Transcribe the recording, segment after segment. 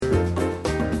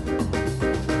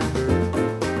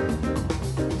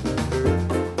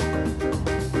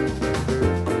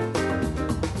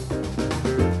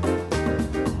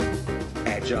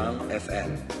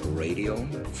radio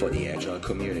for the Agile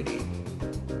community.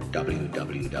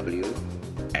 www.agile.fm.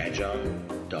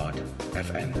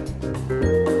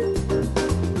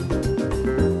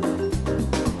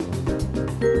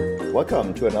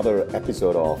 Welcome to another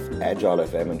episode of Agile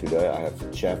FM, and today I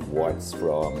have Jeff Watts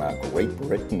from Great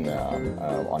Britain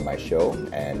on my show.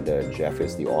 And Jeff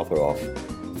is the author of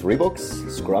 3 books: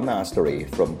 Scrum Mastery,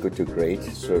 From Good to Great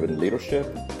Servant Leadership;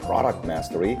 Product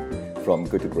Mastery, From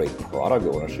Good to Great Product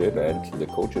Ownership; and the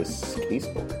Coach's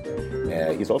Casebook.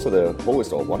 He's also the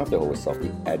host, or one of the hosts, of the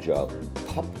Agile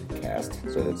Pubcast.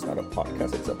 So it's not a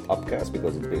podcast, it's a pubcast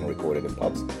because it's being recorded in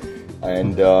pubs.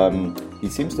 And he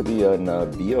seems to be a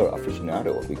beer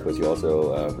aficionado, because he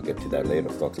also, we'll get to that later,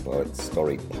 talks about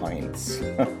Story Pints.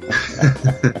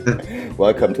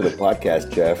 Welcome to the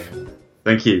podcast, Jeff.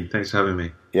 Thank you. Thanks for having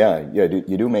me. Yeah.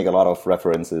 You do make a lot of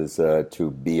references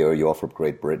to beer. You're from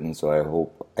Great Britain,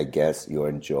 so I guess you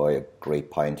enjoy a great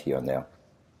pint here and there.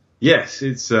 Yes,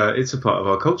 it's a part of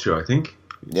our culture, I think.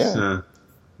 It's, yeah.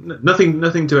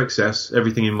 Nothing to excess.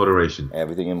 Everything in moderation.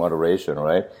 Everything in moderation,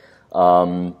 right?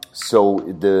 So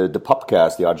the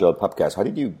Pubcast, the Agile Pubcast, how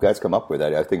did you guys come up with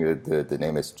that? I think that the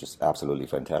name is just absolutely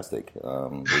fantastic.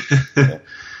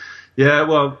 Yeah,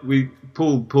 well,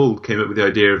 Paul came up with the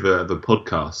idea of a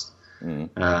podcast,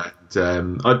 and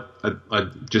I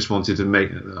just wanted to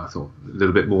make, I thought, a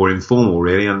little bit more informal,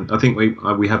 really. And I think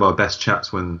we have our best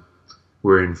chats when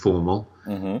we're informal.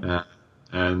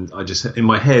 And I just, in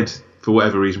my head, for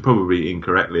whatever reason, probably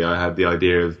incorrectly, I had the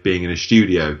idea of being in a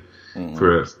studio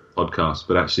for a podcast.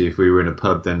 But actually, if we were in a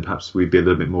pub, then perhaps we'd be a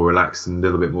little bit more relaxed and a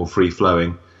little bit more free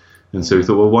flowing. And so we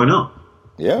thought, well, why not?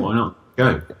 Yeah, why not?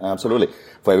 Go. Absolutely.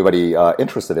 For everybody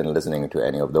interested in listening to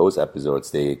any of those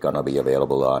episodes, they're going to be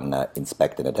available on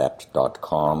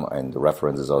inspectandadapt.com, and the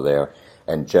references are there.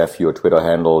 And Jeff, your Twitter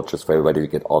handle, just for everybody to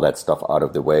get all that stuff out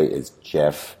of the way, is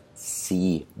Jeff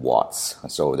C. Watts.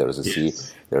 So there is a C,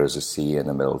 there is a C in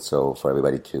the middle, so for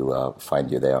everybody to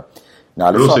find you there. Now,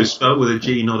 it's also spelled with a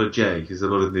G, not a J, because a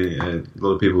lot of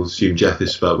people assume Jeff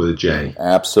is spelled with a J.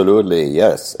 Absolutely,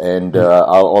 yes. And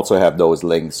I'll also have those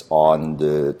links on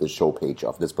the show page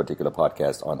of this particular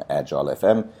podcast on Agile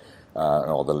FM,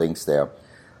 and all the links there.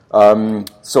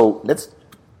 So let's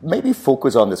maybe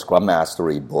focus on the Scrum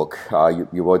Mastery book.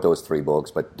 You wrote those 3 books,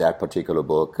 but that particular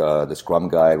book, the Scrum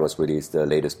Guide, was released, the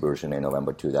latest version, in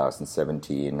November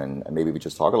 2017. And maybe we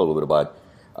just talk a little bit about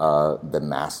the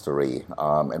mastery.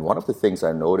 And one of the things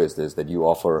I noticed is that you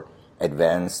offer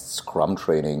advanced Scrum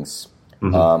trainings.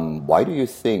 Why do you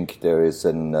think there is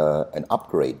an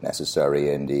upgrade necessary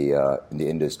in the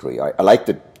industry? I like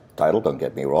the title, don't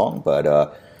get me wrong, but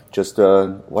just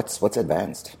what's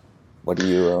advanced? What do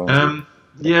you?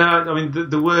 Yeah, I mean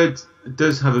the word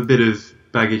does have a bit of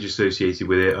baggage associated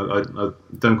with it. I've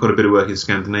done quite a bit of work in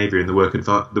Scandinavia, and the word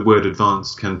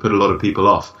advanced can put a lot of people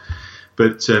off.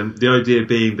 But the idea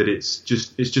being that it's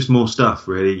just more stuff,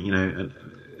 really, and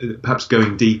perhaps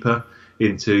going deeper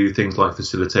into things like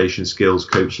facilitation skills,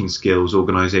 coaching skills,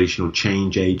 organizational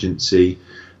change agency,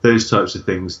 those types of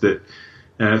things that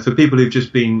for people who've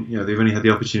just been, they've only had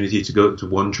the opportunity to go to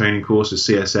one training course, a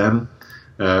CSM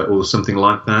or something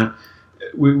like that,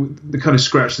 they kind of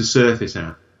scratch the surface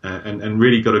at. And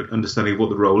really got an understanding of what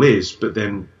the role is, but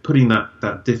then putting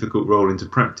that difficult role into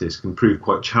practice can prove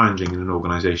quite challenging in an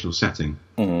organizational setting.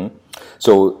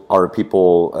 So are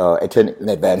people attending an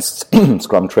advanced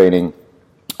Scrum training,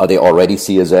 are they already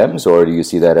CSMs, or do you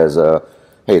see that as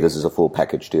hey, this is a full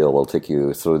package deal, we'll take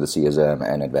you through the CSM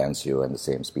and advance you in the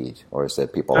same speed? Or is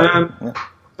that people...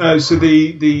 So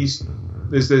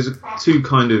there's 2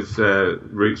 kind of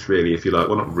routes, really, if you like.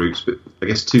 Well, not routes, but I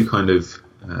guess 2 kind of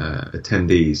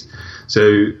attendees.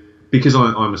 So because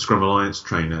I'm a Scrum Alliance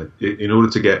trainer, in order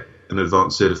to get an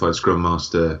advanced certified Scrum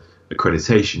Master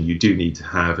accreditation, you do need to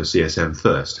have a CSM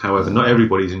first. However, not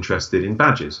everybody's interested in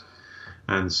badges.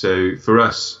 And so for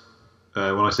us,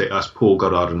 when I say us, Paul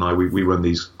Goddard and I, we run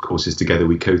these courses together,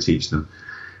 we co-teach them.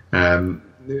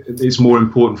 It's more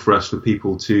important for us for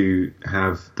people to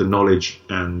have the knowledge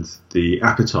and the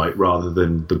appetite rather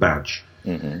than the badge.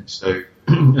 So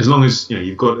as long as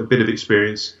you've got a bit of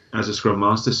experience as a Scrum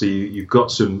Master, so you've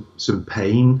got some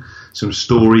pain, some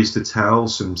stories to tell,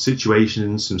 some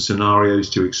situations, some scenarios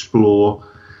to explore,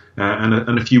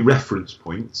 and a few reference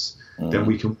points, then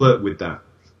we can work with that.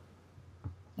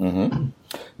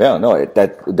 Yeah, no,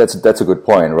 that's a good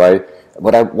point, right?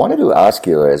 What I wanted to ask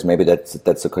you is, maybe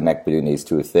that's a connect between these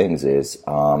 2 things, is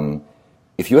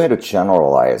if you had to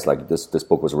generalize, like this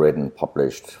book was written,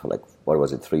 published, like, what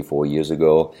was it, 3-4 years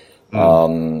ago?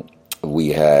 We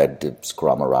had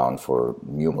Scrum around for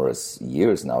numerous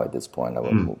years now at this point.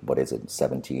 What is it,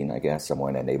 17, I guess, somewhere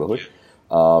in that neighborhood.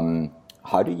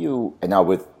 How do you, and now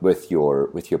with your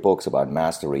books about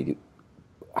mastery,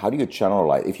 how do you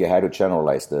generalize, if you had to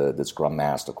generalize the Scrum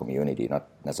Master community, not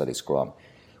necessarily Scrum,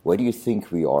 where do you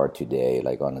think we are today,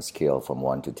 like on a scale from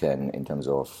 1 to 10 in terms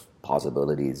of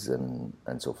possibilities and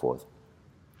so forth?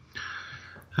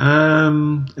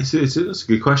 It's a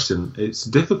good question. It's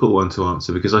a difficult one to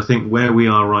answer because I think where we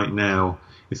are right now,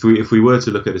 if we were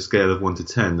to look at a scale of 1 to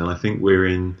 10, then I think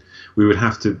we would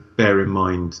have to bear in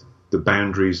mind the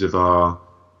boundaries of our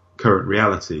current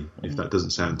reality, if that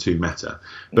doesn't sound too meta.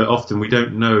 But often we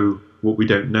don't know what we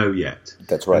don't know yet.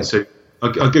 That's right. And so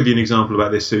I'll give you an example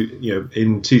about this. So,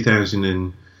 in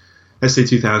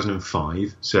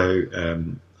 2005, so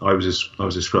I was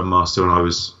a Scrum Master and I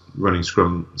was running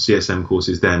Scrum CSM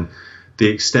courses then. The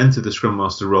extent of the Scrum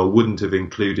Master role wouldn't have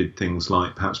included things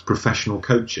like perhaps professional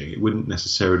coaching. It wouldn't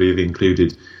necessarily have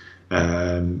included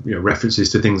references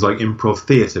to things like improv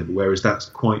theatre, whereas that's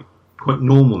quite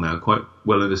normal now, quite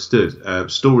well understood.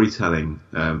 Storytelling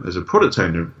as a product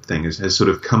owner thing has sort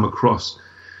of come across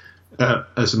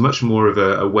as much more of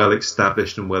a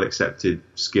well-established and well-accepted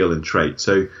skill and trait.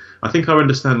 So I think our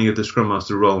understanding of the Scrum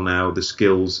Master role now, the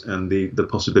skills and the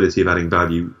possibility of adding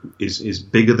value is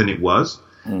bigger than it was.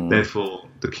 Therefore,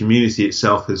 the community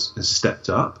itself has stepped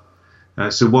up.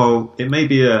 So while it may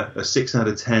be a 6 out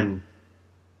of 10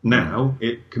 now,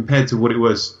 compared to what it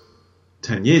was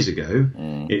 10 years ago,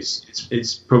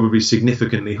 it's probably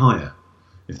significantly higher,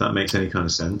 if that makes any kind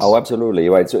of sense. Oh, absolutely,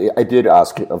 right. So I did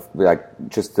ask,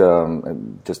 just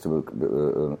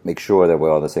to make sure that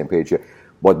we're on the same page here,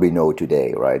 what we know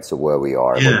today, right? So where we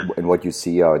are, and what you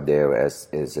see out there as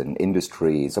an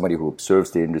industry, somebody who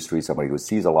observes the industry, somebody who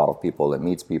sees a lot of people and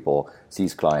meets people,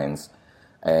 sees clients,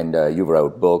 and you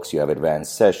wrote books, you have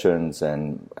advanced sessions,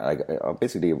 and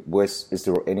basically, is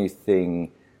there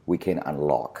anything we can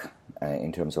unlock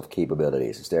in terms of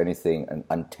capabilities? Is there anything, an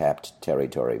untapped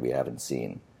territory we haven't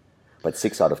seen? But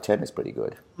 6 out of 10 is pretty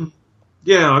good.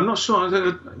 Yeah, I'm not sure.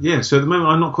 So at the moment,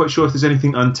 I'm not quite sure if there's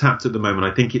anything untapped at the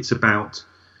moment. I think it's about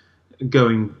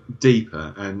going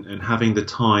deeper and having the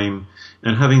time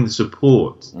and having the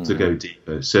support to go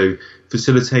deeper. So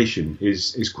facilitation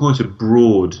is quite a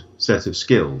broad set of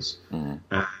skills. And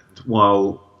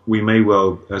while we may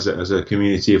well, as a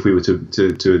community, if we were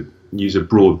to use a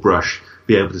broad brush,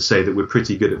 be able to say that we're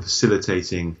pretty good at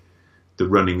facilitating the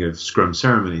running of Scrum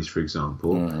ceremonies, for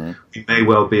example, we may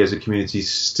well be, as a community,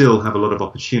 still have a lot of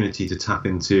opportunity to tap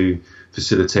into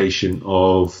facilitation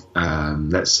of,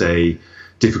 let's say,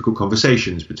 difficult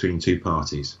conversations between two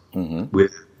parties,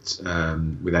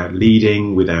 without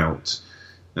leading, without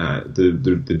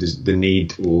the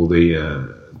need or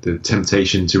the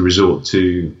temptation to resort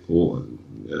to or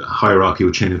hierarchy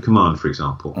or chain of command, for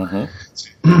example.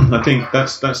 I think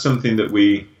that's something that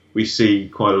we see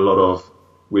quite a lot of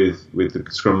with the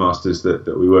Scrum Masters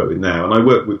that we work with now. And I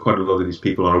work with quite a lot of these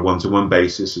people on a one-to-one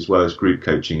basis, as well as group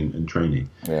coaching and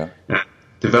training.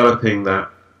 Developing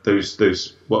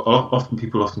those what often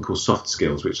people often call soft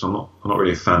skills, which I'm not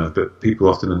really a fan of, but people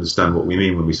often understand what we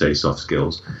mean when we say soft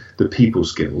skills. The people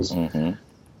skills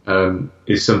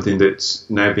is something that's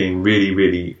now being really,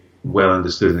 really well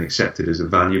understood and accepted as a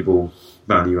valuable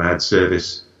value-add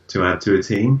service to add to a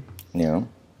team.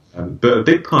 But a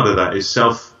big part of that is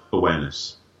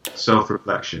self-awareness,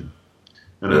 self-reflection,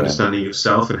 and understanding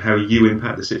yourself and how you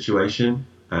impact the situation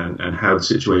and how the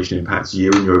situation impacts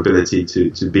you and your ability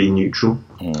to be neutral.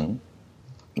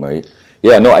 Right.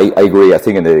 Yeah, no, I agree. I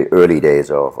think in the early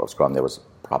days of Scrum, there was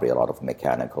probably a lot of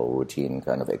mechanical, routine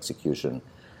kind of execution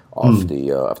of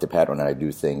the pattern. And I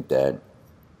do think that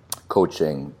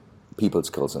coaching, people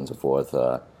skills and so forth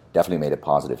definitely made a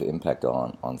positive impact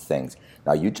on things.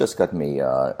 Now, you just got me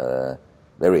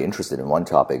very interested in one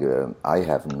topic. I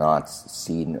have not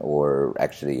seen or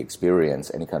actually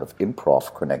experienced any kind of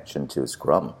improv connection to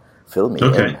Scrum. Fill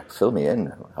me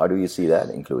in. How do you see that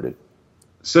included?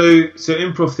 So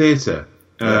improv theatre,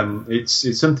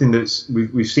 it's something that's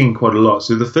we've seen quite a lot.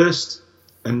 So the first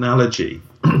analogy,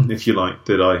 if you like,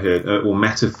 that I heard, or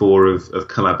metaphor of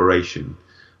collaboration,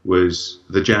 was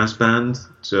the jazz band.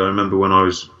 So I remember when I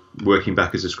was working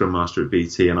back as a Scrum Master at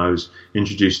BT, and I was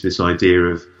introduced to this idea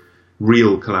of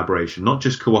real collaboration, not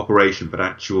just cooperation, but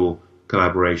actual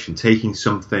collaboration, taking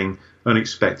something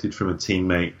unexpected from a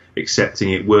teammate,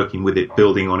 accepting it, working with it,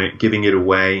 building on it, giving it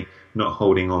away, not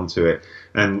holding on to it.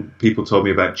 And people told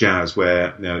me about jazz,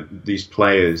 where these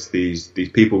players, these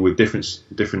people with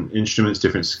different instruments,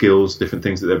 different skills, different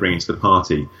things that they're bringing to the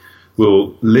party,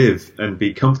 will live and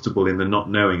be comfortable in the not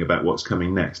knowing about what's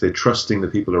coming next. They're trusting the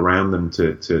people around them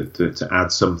to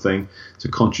add something, to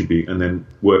contribute, and then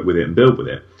work with it and build with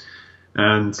it.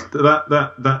 And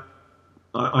that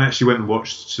I actually went and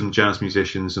watched some jazz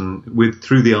musicians, and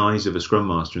through the eyes of a scrum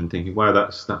master, and thinking, wow,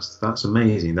 that's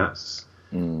amazing. That's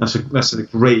a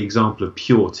great example of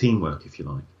pure teamwork, if you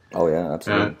like. Oh yeah,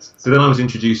 absolutely. So then I was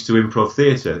introduced to improv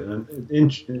theatre, and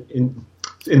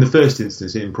in the first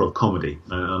instance, improv comedy,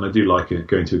 and I do like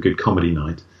going to a good comedy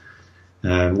night,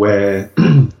 where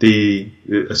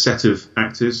a set of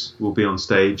actors will be on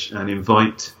stage and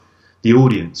invite the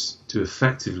audience to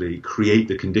effectively create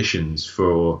the conditions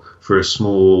for a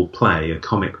small play, a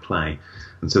comic play.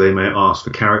 And so they may ask for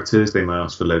characters, they may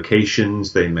ask for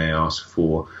locations, they may ask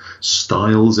for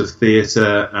styles of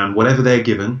theatre, and whatever they're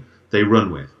given, they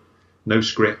run with. No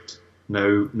script,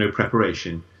 no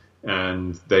preparation,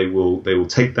 and they will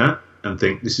take that and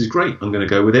think, this is great, I'm going to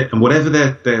go with it. And whatever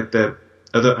their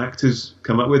other actors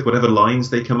come up with, whatever lines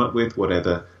they come up with,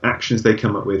 whatever actions they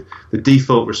come up with, the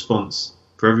default response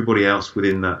for everybody else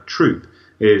within that troupe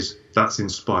is, that's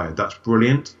inspired, that's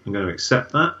brilliant, I'm going to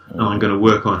accept that, and I'm going to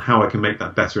work on how I can make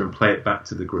that better and play it back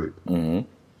to the group. Mm-hmm.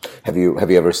 Have you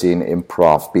ever seen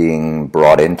improv being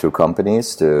brought into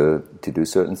companies to do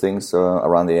certain things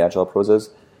around the agile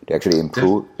process to actually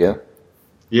improve?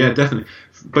 Yeah, definitely,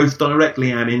 both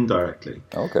directly and indirectly.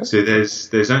 Okay. So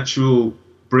there's actual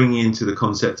bringing into the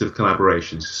concept of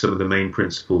collaboration, some of the main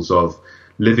principles of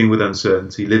living with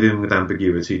uncertainty, living with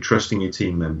ambiguity, trusting your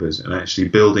team members, and actually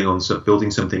building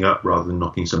something up rather than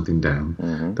knocking something down.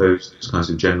 Mm-hmm. Those kinds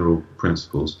of general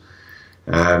principles,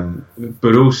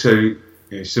 but also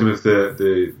some of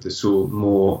the sort of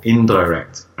more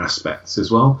indirect aspects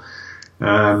as well.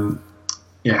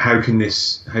 How can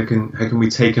we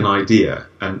take an idea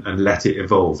and let it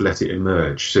evolve, let it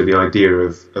emerge? So the idea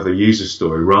of a user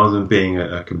story, rather than being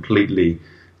a completely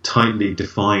tightly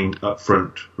defined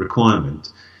upfront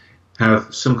requirement,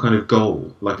 have some kind of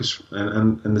goal,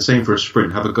 and the same for a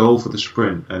sprint. Have a goal for the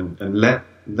sprint, and let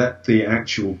the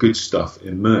actual good stuff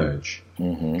emerge.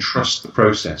 Mm-hmm. Trust the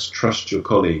process, trust your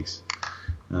colleagues,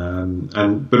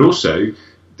 but also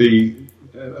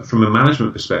from a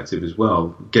management perspective as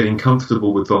well, getting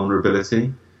comfortable with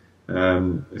vulnerability.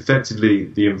 Effectively,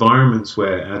 the environments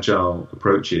where agile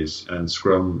approaches and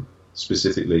Scrum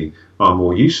specifically are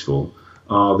more useful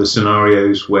are the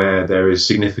scenarios where there is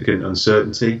significant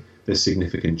uncertainty, there's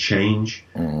significant change,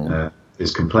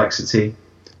 there's complexity,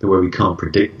 where we can't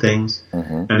predict things.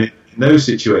 Mm-hmm. And in those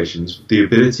situations, the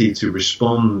ability to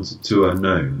respond to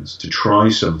unknowns, to try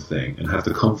something and have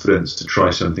the confidence to try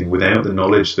something without the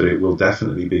knowledge that it will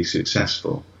definitely be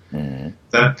successful,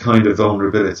 that kind of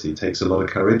vulnerability takes a lot of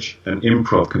courage, and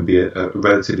improv can be a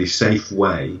relatively safe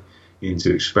way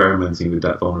into experimenting with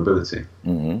that vulnerability.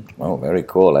 Mm-hmm. Oh, very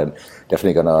cool. I'm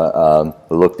definitely going to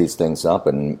look these things up,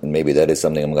 and maybe that is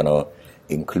something I'm going to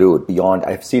include beyond.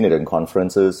 I've seen it in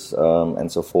conferences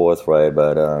and so forth, right?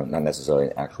 But not necessarily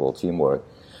in actual teamwork.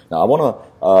 Now, I want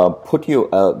to put you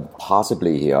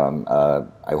possibly here.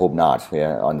 I hope not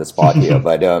on the spot here,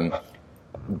 but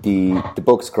the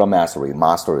book Scrum Mastery.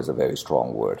 Master is a very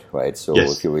strong word, right? So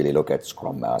if you really look at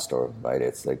Scrum Master, right,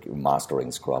 it's like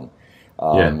mastering Scrum.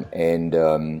 And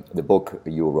the book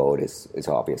you wrote is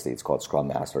obviously, it's called Scrum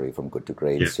Mastery: From Good to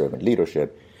Great, Servant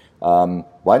Leadership.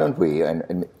 Why don't we,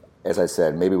 and as I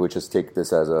said, maybe we just take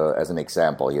this as an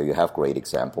example here. You have great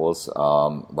examples.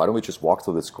 Why don't we just walk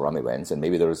through the Scrum events, and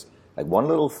maybe there's like one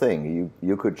little thing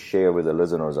you could share with the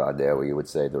listeners out there, where you would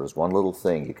say there's one little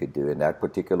thing you could do in that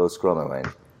particular Scrum event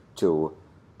to,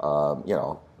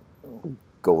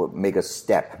 go make a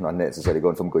step, not necessarily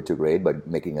going from good to great, but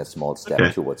making a small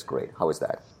step towards great. How is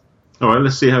that? All right,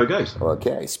 let's see how it goes.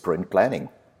 Okay, sprint planning.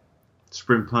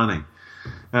 Sprint planning.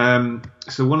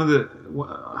 So one of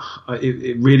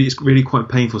it's really quite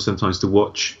painful sometimes to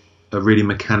watch a really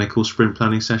mechanical sprint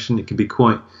planning session. It can be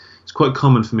it's quite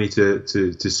common for me to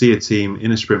see a team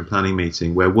in a sprint planning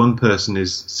meeting where one person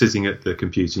is sitting at the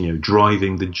computer,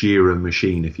 driving the Jira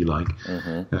machine, if you like,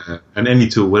 and any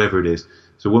tool, whatever it is.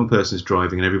 So one person is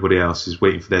driving and everybody else is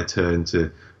waiting for their turn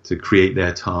to create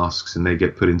their tasks, and they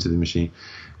get put into the machine.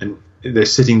 And they're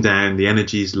sitting down, the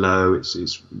energy is low,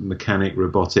 it's mechanic,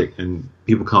 robotic, and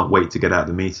people can't wait to get out of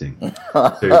the meeting. So,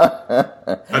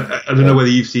 I don't know whether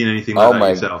you've seen anything like that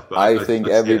yourself. But I think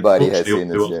everybody has seen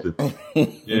this.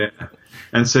 Yeah.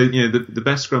 And so, the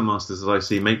best Scrum Masters that I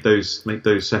see make those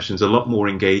sessions a lot more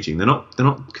engaging. They're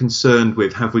not concerned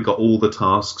with, have we got all the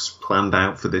tasks planned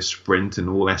out for this sprint and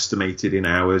all estimated in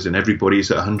hours and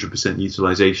everybody's at 100%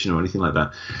 utilization or anything like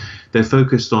that. They're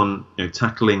focused on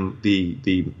tackling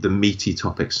the meaty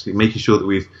topics, making sure that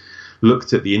we've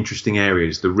looked at the interesting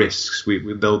areas, the risks.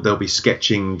 They'll be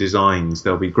sketching designs.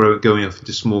 They'll be going off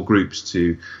into small groups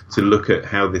to look at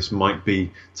how this might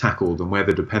be tackled and where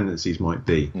the dependencies might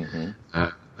be. Mm-hmm.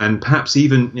 and perhaps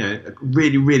even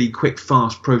really really quick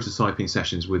fast prototyping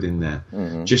sessions within there,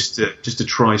 just to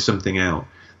try something out.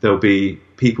 There'll be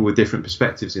people with different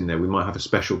perspectives in there. We might have a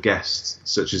special guest,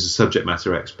 such as a subject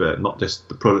matter expert, not just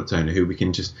the product owner, who we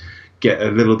can just get a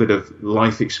little bit of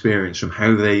life experience from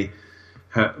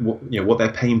what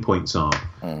their pain points are.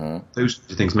 Those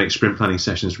things make sprint planning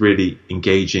sessions really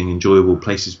engaging, enjoyable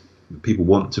places people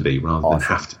want to be rather than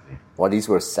have to be. Well, these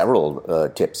were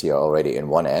several tips here already in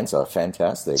one answer.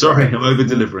 Fantastic. Sorry, I'm over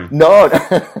delivering. No.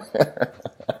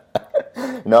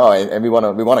 No, and we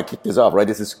want to kick this off, right?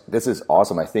 This is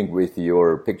awesome. I think with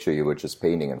your picture you were just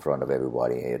painting in front of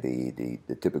everybody here,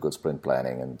 the typical sprint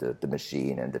planning and the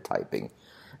machine and the typing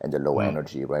and the low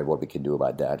energy, right? What we can do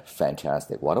about that.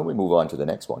 Fantastic. Why don't we move on to the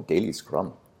next one, Daily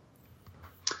Scrum?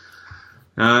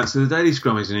 So the Daily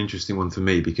Scrum is an interesting one for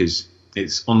me because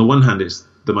it's, on the one hand, it's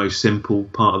the most simple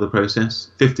part of the process.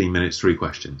 15 minutes, 3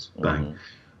 questions, bang.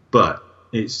 But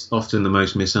it's often the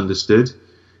most misunderstood.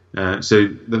 So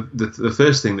the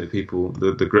first thing that people,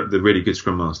 the really good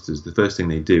Scrum Masters, the first thing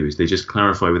they do is they just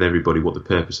clarify with everybody what the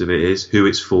purpose of it is, who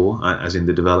it's for, as in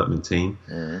the development team.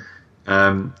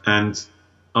 And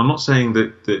I'm not saying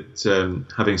that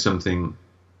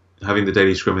having the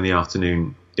Daily Scrum in the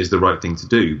afternoon is the right thing to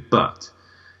do, but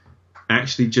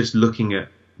actually just looking at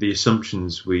the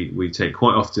assumptions we take,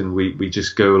 quite often we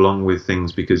just go along with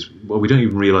things because, well, we don't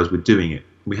even realize we're doing it.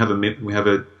 We have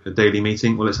a daily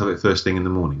meeting. Well, let's have it first thing in the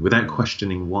morning without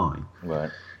questioning why. Right.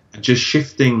 And just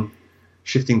shifting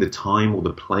the time or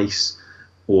the place,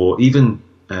 or even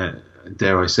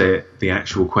dare I say it, the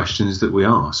actual questions that we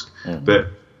ask. But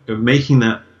making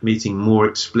that meeting more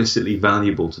explicitly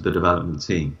valuable to the development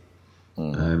team,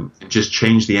 just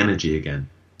change the energy again.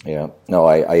 Yeah. No,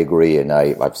 I agree, and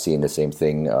I've seen the same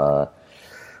thing.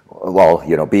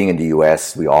 Well, being in the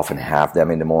U.S., we often have them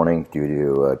in the morning due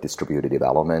to distributed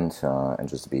development and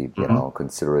just to be,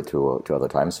 considerate to other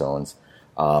time zones.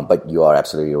 But you are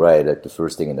absolutely right that the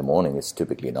first thing in the morning is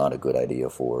typically not a good idea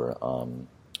for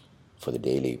the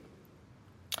daily.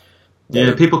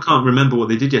 Yeah, people can't remember what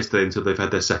they did yesterday until they've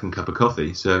had their second cup of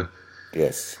coffee. So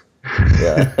yes,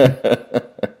 yeah,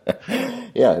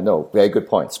 yeah. No, very good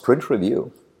point. Sprint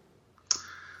review.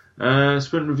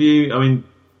 Sprint review. I mean,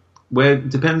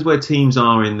 depends where teams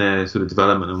are in their sort of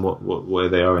development and where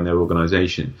they are in their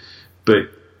organisation.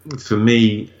 But for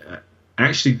me,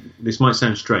 actually, this might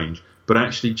sound strange, but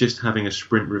actually just having a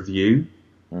sprint review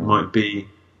might be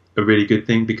a really good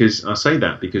thing, because I say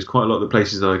that because quite a lot of the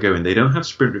places that I go in, they don't have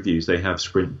sprint reviews, they have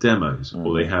sprint demos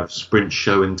or they have sprint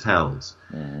show and tells,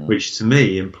 which to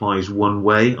me implies one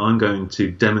way, I'm going to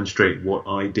demonstrate what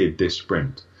I did this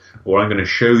sprint, or I'm going to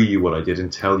show you what I did and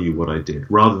tell you what I did,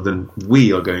 rather than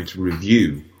we are going to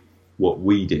review what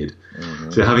we did.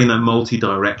 So having that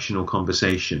multi-directional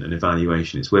conversation and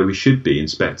evaluation is where we should be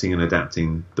inspecting and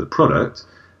adapting the product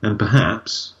and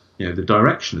perhaps the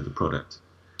direction of the product.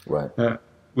 Right.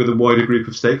 With a wider group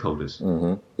of stakeholders.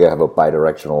 Yeah, have a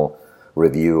bi-directional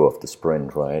review of the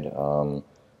sprint, right?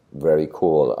 Very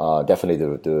cool.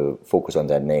 Definitely the focus on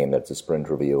that name, that's a sprint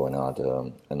review and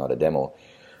not a demo.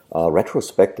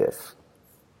 Retrospective.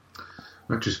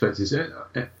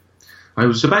 Retrospectives. I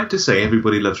was about to say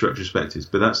everybody loves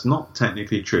retrospectives, but that's not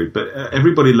technically true. But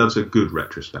everybody loves a good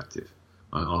retrospective.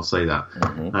 I'll say that.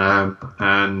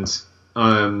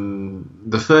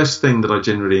 The first thing that I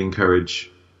generally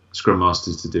encourage Scrum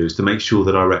Masters to do is to make sure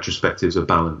that our retrospectives are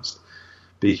balanced,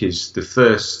 because the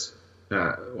first,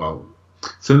 for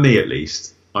me at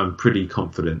least, I'm pretty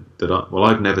confident that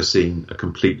I've never seen a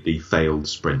completely failed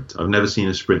sprint. I've never seen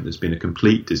a sprint that's been a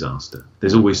complete disaster.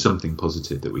 There's always something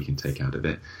positive that we can take out of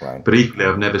it. Right. But equally,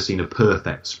 I've never seen a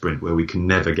perfect sprint where we can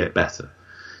never get better.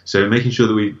 So making sure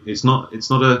that it's not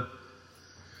a,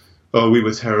 oh, we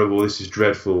were terrible, this is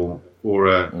dreadful, or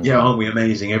yeah, aren't we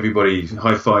amazing, everybody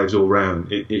high fives all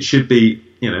round. It should be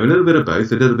a little bit of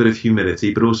both, a little bit of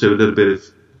humility, but also a little bit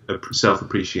of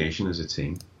self-appreciation as a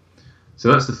team.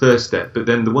 So that's the first step. But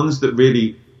then the ones that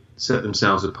really set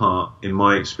themselves apart, in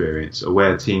my experience, are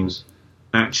where teams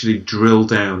actually drill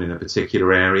down in a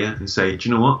particular area and say, do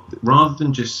you know what, rather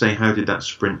than just say how did that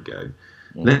sprint go,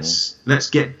 let's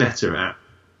get better at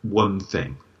one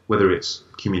thing, whether it's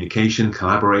communication,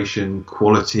 collaboration,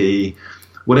 quality,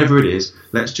 whatever it is.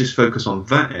 Let's just focus on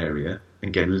that area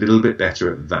and get a little bit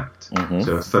better at that.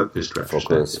 So a focused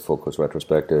retrospective. Focus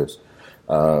retrospectives.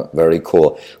 Very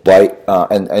cool. Why?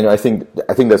 And I think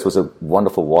this was a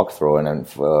wonderful walkthrough, and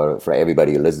for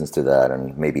everybody who listens to that,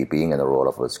 and maybe being in the role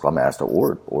of a Scrum Master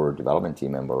or a development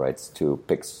team member, right, to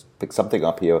pick something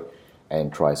up here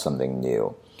and try something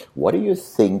new. What do you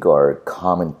think are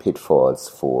common pitfalls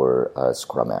for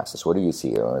Scrum Masters? What do you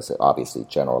see? Obviously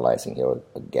generalizing here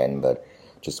again, but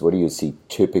just what do you see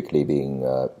typically being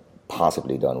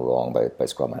possibly done wrong by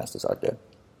Scrum Masters out there?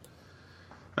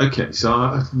 Okay,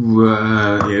 so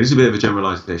it's a bit of a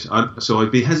generalization. So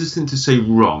I'd be hesitant to say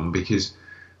wrong because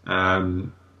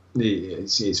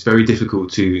it's very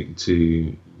difficult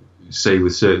to say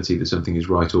with certainty that something is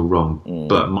right or wrong.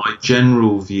 But my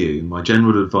general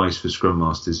advice for Scrum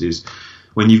Masters is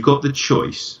when you've got the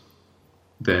choice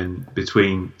then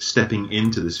between stepping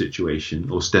into the situation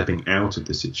or stepping out of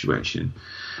the situation,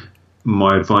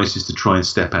 my advice is to try and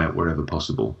step out wherever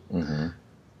possible.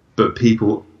 But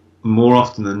people more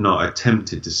often than not are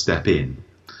tempted to step in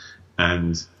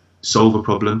and solve a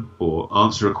problem or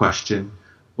answer a question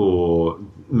or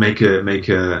make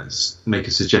a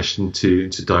suggestion to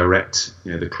direct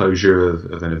the closure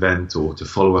of an event or to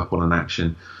follow up on an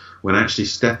action, when actually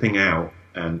stepping out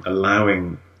and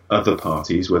allowing other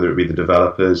parties, whether it be the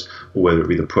developers or whether it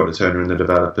be the product owner and the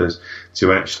developers,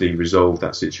 to actually resolve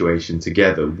that situation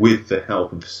together with the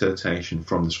help and facilitation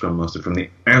from the Scrum Master from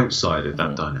the outside of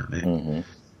that dynamic.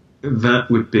 That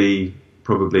would be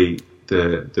probably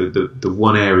the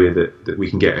one area that we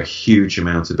can get a huge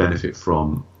amount of benefit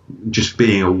from, just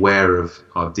being aware of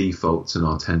our defaults and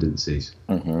our tendencies.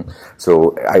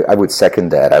 So I would second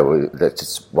that. That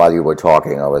just while you were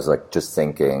talking, I was like just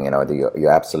thinking,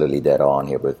 you're absolutely dead on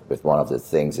here with one of the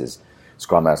things is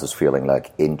Scrum Masters feeling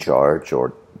like in charge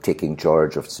or taking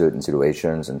charge of certain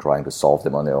situations and trying to solve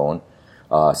them on their own,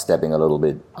 stepping a little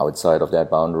bit outside of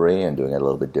that boundary and doing it a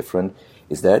little bit different.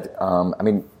 Is that,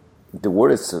 the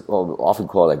word is often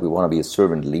called, like, we want to be a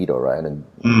servant leader, right? And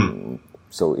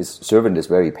so servant is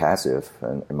very passive,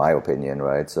 in my opinion,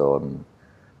 right? So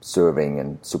serving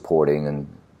and supporting and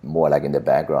more like in the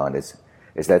background. Is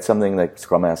that something like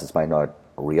Scrum Masters might not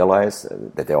realize,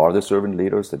 that they are the servant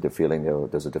leaders, that they're feeling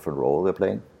there's a different role they're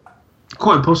playing?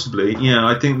 Quite possibly, yeah.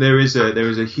 I think there is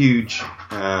a huge...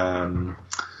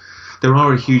 There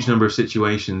are a huge number of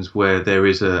situations where there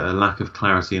is a lack of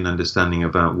clarity and understanding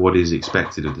about what is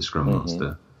expected of the Scrum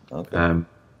Master. Okay.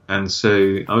 And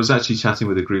so I was actually chatting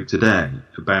with a group today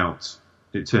about,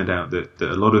 it turned out that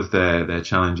a lot of their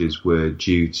challenges were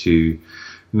due to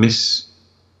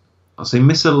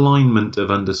misalignment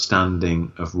of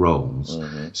understanding of roles.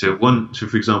 So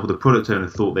for example, the product owner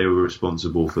thought they were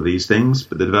responsible for these things,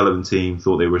 but the development team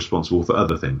thought they were responsible for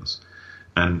other things.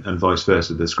 And vice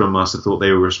versa. The Scrum Master thought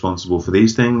they were responsible for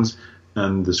these things,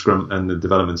 and the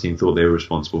development team thought they were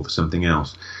responsible for something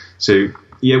else. So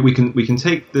yeah, we can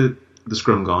take the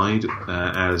Scrum Guide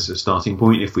as a starting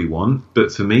point if we want.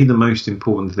 But for me, the most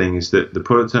important thing is that the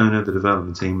product owner, the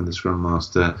development team, and the Scrum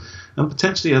Master, and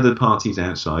potentially other parties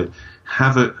outside,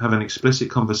 have an explicit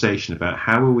conversation about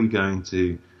how are we going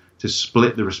to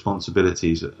split the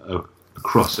responsibilities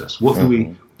across us. What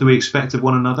do we expect of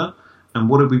one another? And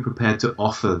what are we prepared to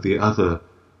offer the other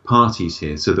parties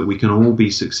here so that we can all be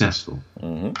successful?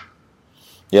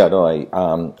 Yeah, no, I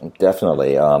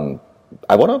definitely. I want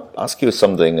to ask you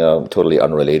something totally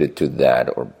unrelated to that,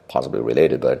 or possibly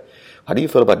related, but how do you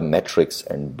feel about metrics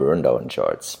and burn down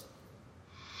charts?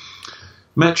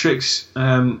 Metrics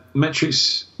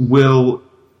will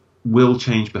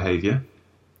change behavior,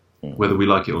 whether we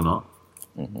like it or not.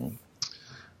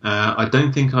 I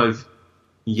don't think I've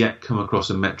yet come across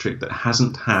a metric that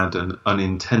hasn't had an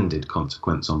unintended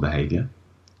consequence on behavior.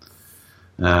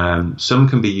 Some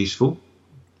can be useful.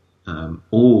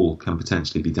 All can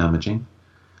potentially be damaging.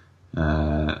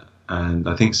 And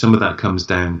I think some of that comes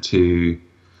down to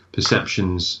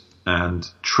perceptions and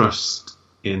trust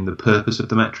in the purpose of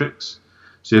the metrics.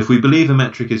 So if we believe a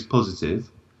metric is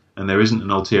positive and there isn't an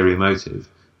ulterior motive,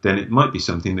 then it might be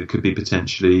something that could be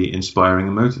potentially inspiring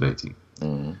and motivating.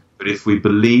 But if we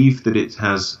believe that it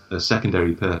has a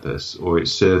secondary purpose or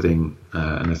it's serving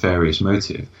a nefarious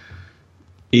motive,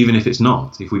 even if it's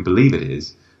not, if we believe it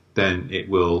is, then it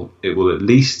will at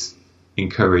least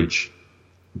encourage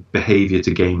behavior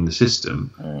to game the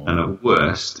system, and at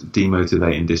worst,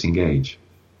 demotivate and disengage.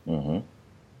 And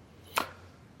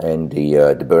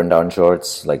the burn down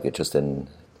charts, like burn down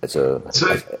charts,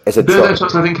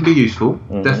 I think can be useful.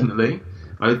 Definitely,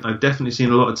 I've definitely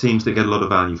seen a lot of teams that get a lot of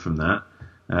value from that.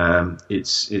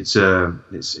 It's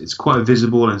quite a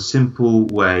visible and simple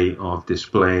way of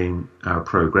displaying our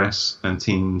progress, and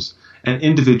teams and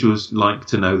individuals like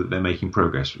to know that they're making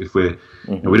progress. If we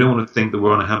don't want to think that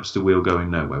we're on a hamster wheel going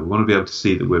nowhere. We want to be able to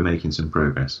see that we're making some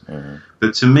progress.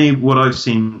 But to me, what I've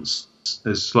seen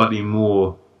as slightly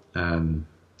more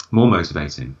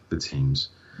motivating for teams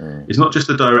It's not just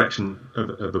the direction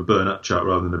of a burn up chart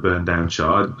rather than a burn down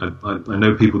chart. I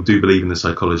know people do believe in the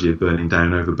psychology of burning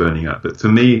down over burning up, but for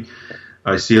me,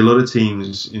 I see a lot of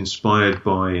teams inspired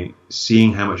by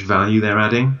seeing how much value they're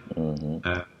adding.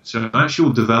 So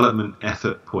actual development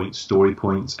effort points, story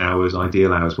points, hours,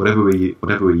 ideal hours, whatever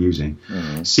we're using,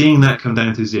 seeing that come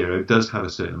down to zero does have a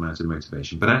certain amount of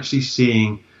motivation. But actually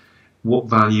seeing what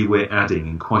value we're adding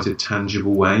in quite a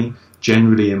tangible way,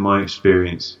 generally, in my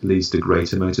experience, leads to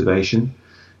greater motivation.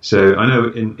 So I know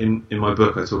in my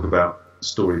book I talk about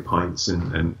story points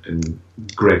and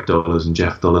Greg dollars and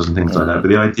Jeff dollars and things like that. But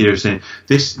the idea of saying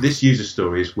this user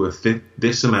story is worth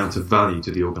this amount of value to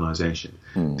the organization.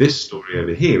 This story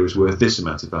over here is worth this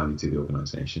amount of value to the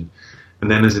organization.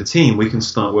 And then as a team, we can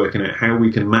start working out how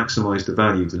we can maximize the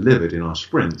value delivered in our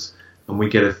sprints. And we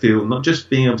get a feel, not just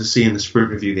being able to see in the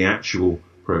sprint review the actual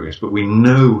progress, but we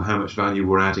know how much value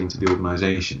we're adding to the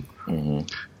organization.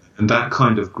 And that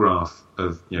kind of graph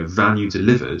of value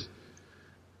delivered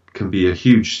can be a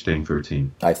huge thing for a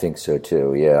team. I think so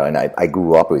too, yeah. And I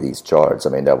grew up with these charts. I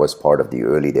mean, that was part of the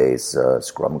early days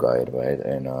Scrum Guide, right?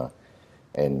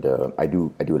 And I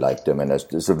do like them. And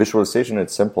as a visualization,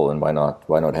 it's simple, and why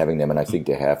not having them? And I think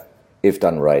they have, if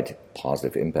done right,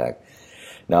 positive impact.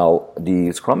 Now,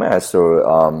 the Scrum Master,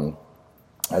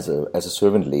 as a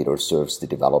servant leader, serves the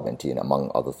development team, among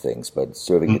other things, but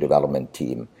serving the development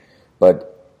team. But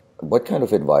what kind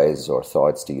of advice or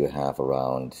thoughts do you have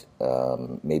around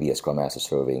maybe a Scrum Master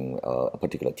serving a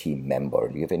particular team member?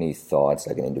 Do you have any thoughts,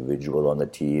 like an individual on the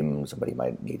team, somebody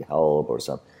might need help, or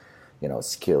some,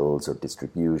 skills or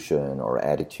distribution or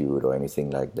attitude or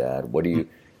anything like that? What do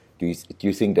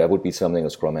you think that would be something a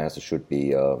Scrum Master should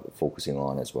be focusing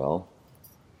on as well?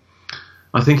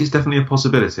 I think it's definitely a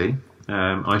possibility.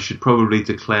 I should probably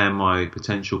declare my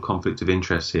potential conflict of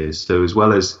interest here. So as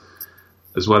well as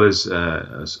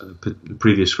a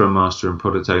previous Scrum Master and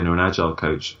product owner and agile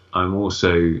coach, I'm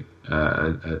also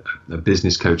a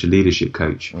business coach, a leadership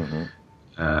coach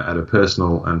at a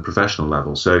personal and professional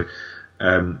level. So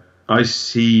I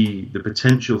see the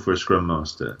potential for a Scrum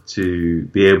Master to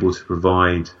be able to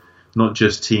provide not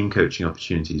just team coaching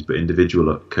opportunities, but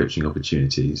individual coaching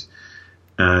opportunities.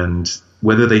 And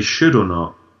whether they should or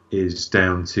not is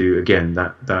down to, again,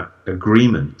 that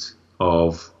agreement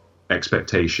of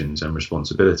expectations and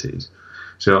responsibilities.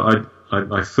 So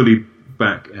I fully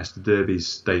back Esther Derby's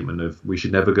statement of we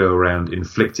should never go around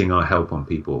inflicting our help on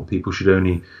people. People should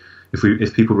only,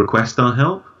 if people request our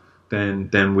help, then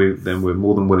we're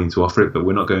more than willing to offer it, but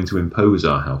we're not going to impose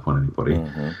our help on anybody.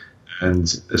 And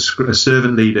a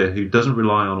servant leader who doesn't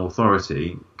rely on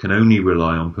authority can only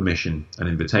rely on permission and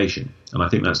invitation. And I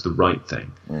think that's the right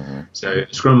thing. So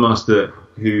a Scrum Master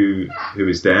who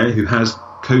is there, who has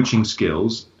coaching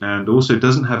skills and also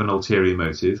doesn't have an ulterior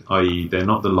motive, i.e. they're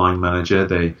not the line manager,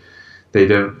 they're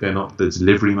not the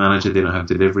delivery manager, they don't have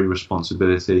delivery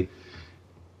responsibility,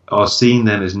 are seen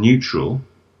then as neutral,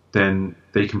 then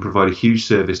they can provide a huge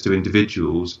service to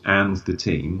individuals and the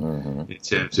team in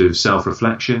terms of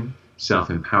self-reflection,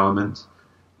 self-empowerment,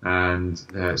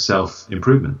 and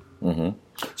self-improvement.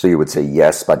 So you would say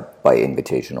yes, but by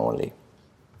invitation only?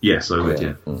 Yes, I would,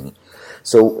 yeah.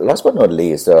 So last but not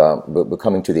least, we're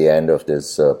coming to the end of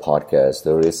this podcast.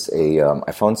 There is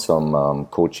I found some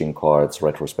coaching cards,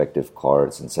 retrospective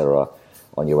cards, etc.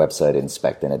 on your website,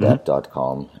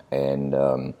 inspectandadapt.com. And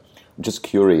I'm just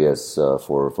curious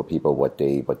for people what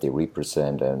they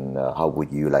represent and how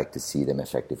would you like to see them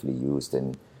effectively used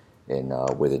in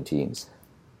within teams.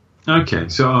 Okay,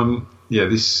 so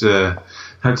this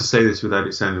how to say this without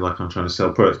it sounding like I'm trying to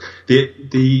sell products.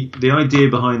 The idea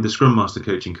behind the Scrum Master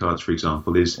coaching cards, for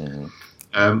example, is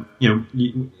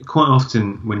quite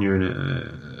often when you're in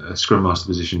a Scrum Master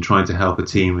position trying to help a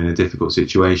team in a difficult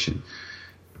situation,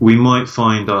 we might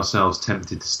find ourselves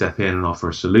tempted to step in and offer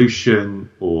a solution,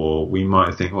 or we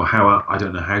might think, well, I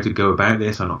don't know how to go about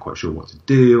this. I'm not quite sure what to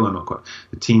do.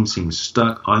 The team seems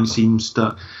stuck. I seem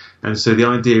stuck. And so the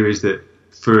idea is that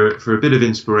for a bit of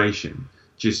inspiration,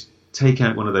 just take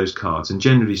out one of those cards. And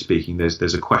generally speaking,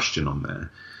 there's a question on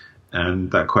there. And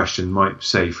that question might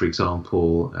say, for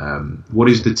example, what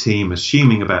is the team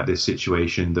assuming about this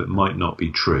situation that might not be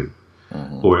true?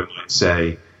 Or it might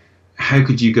say, how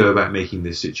could you go about making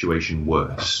this situation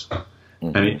worse?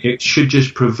 And it should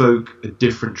just provoke a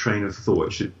different train of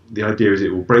thought. The idea is it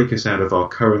will break us out of our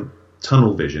current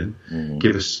tunnel vision,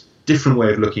 give us a different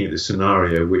way of looking at the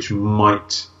scenario, which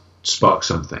might spark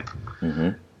something.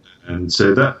 And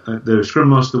so that there are Scrum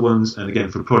Master ones, and again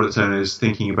for product owners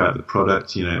thinking about the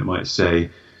product, it might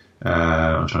say,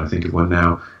 I'm trying to think of one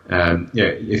now.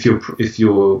 If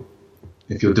your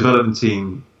development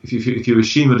team, if you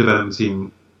assume a development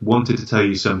team wanted to tell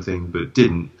you something but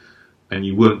didn't, and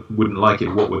you wouldn't like it,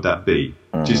 what would that be?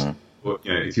 Just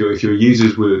if your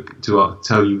users were to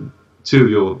tell you 2 of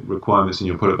your requirements in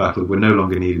your product backlog were no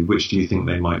longer needed, which do you think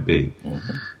they might be?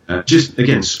 Just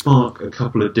again, spark a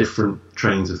couple of different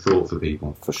trains of thought for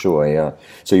people. For sure, yeah.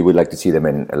 So you would like to see them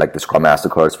in like the Scrum Master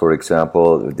cards, for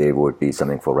example. They would be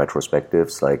something for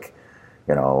retrospectives, like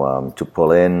to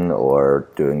pull in, or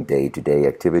doing day-to-day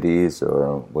activities,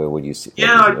 or where would you see?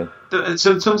 Yeah,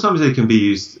 so sometimes they can be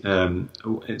used.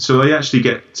 So I actually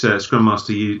get Scrum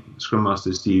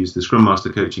Masters to use the Scrum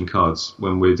Master coaching cards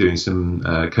when we're doing some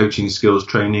coaching skills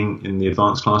training in the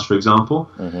advanced class, for example.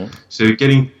 So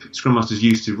getting Scrum Masters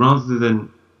used to, rather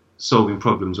than solving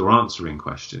problems or answering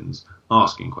questions,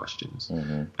 asking questions.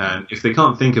 And if they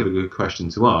can't think of a good question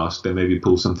to ask, then maybe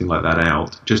pull something like that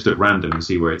out just at random and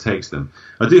see where it takes them.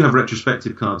 I do have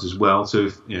retrospective cards as well, so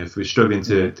if we're struggling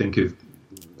to think of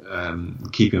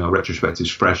keeping our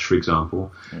retrospectives fresh, for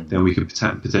example, then we could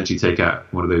potentially take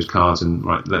out one of those cards and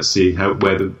let's see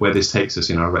where this takes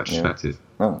us in our retrospective.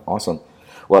 Oh, awesome.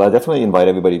 Well, I definitely invite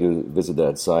everybody to visit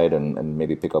that site and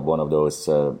maybe pick up one of those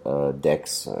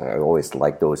decks. I always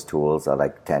like those tools. I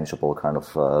like tangible kind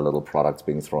of little products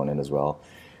being thrown in as well.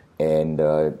 And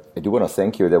I do want to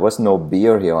thank you. There was no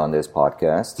beer here on this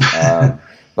podcast,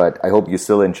 but I hope you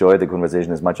still enjoyed the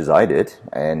conversation as much as I did.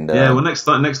 And well, next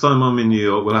time I'm in New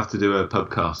York, we'll have to do a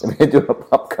pubcast. We'll do a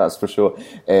pubcast for sure.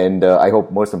 And I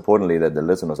hope, most importantly, that the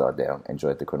listeners out there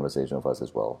enjoyed the conversation with us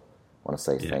as well. I want to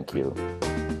say thank you.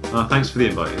 Thanks for the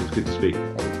invite. It was good to speak.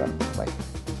 Anytime. Bye.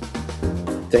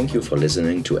 Thank you for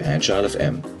listening to Agile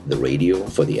FM, the radio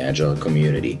for the Agile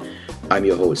community. I'm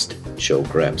your host, Joe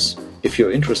Krebs. If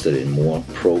you're interested in more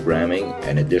programming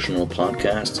and additional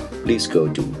podcasts, please go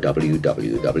to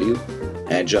www.agile.fm.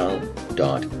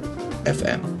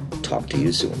 Talk to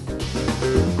you soon.